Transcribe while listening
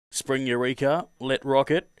Spring Eureka, Let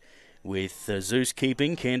Rocket, with Zeus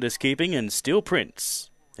keeping, Candace keeping, and Steel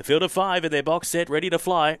Prince. A field of 5 in their box set, ready to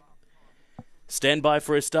fly. Stand by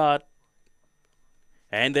for a start.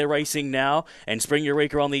 And they're racing now, and Spring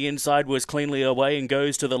Eureka on the inside was cleanly away and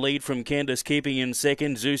goes to the lead from Candace keeping in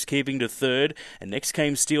second, Zeus keeping to third, and next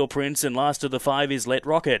came Steel Prince, and last of the 5 is Let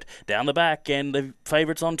Rocket. Down the back, and the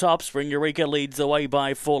favourites on top. Spring Eureka leads away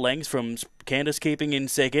by 4 lengths from Candace keeping in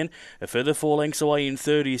second. A further 4 lengths away in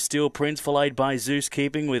third is Steel Prince, followed by Zeus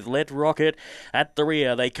keeping with Let Rocket at the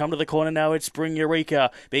rear. They come to the corner now. It's Spring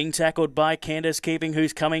Eureka being tackled by Candace keeping,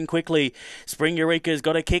 who's coming quickly. Spring Eureka's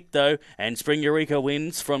got a kick though, and Spring Eureka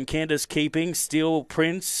wins from Candace keeping, Steel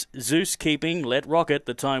Prince, Zeus keeping, Let Rocket.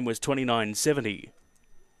 The time was 29.70.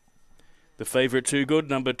 The favourite Too Good,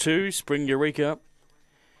 number 2, Spring Eureka.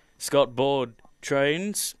 Scott Board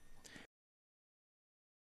trains.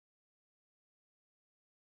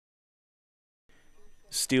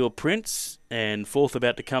 Steel Prince, and fourth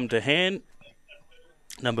about to come to hand,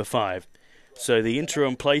 number 5. So the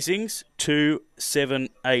interim placings,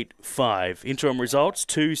 2-7-8-5. Interim results,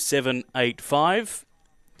 2-7-8-5.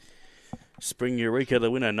 Spring Eureka,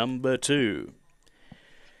 the winner, number 2.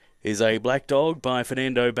 Is a black dog by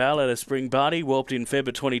Fernando Bell at a spring party, whelped in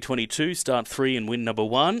February 2022, start 3 and win number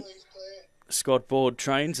 1. Scott Board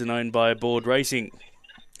trains and owned by Board Racing.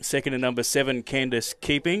 Second and number 7, Candace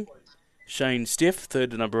keeping. Shane Stiff.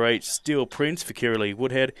 Third to number 8, Steel Prince for Kiralee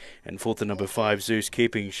Woodhead. And fourth to number 5, Zeus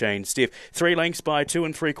keeping, Shane Stiff. 3 lengths by 2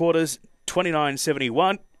 3/4,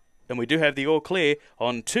 29.71. And we do have the all clear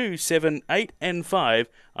on 2, 7, 8 and 5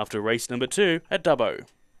 after race number 2 at Dubbo.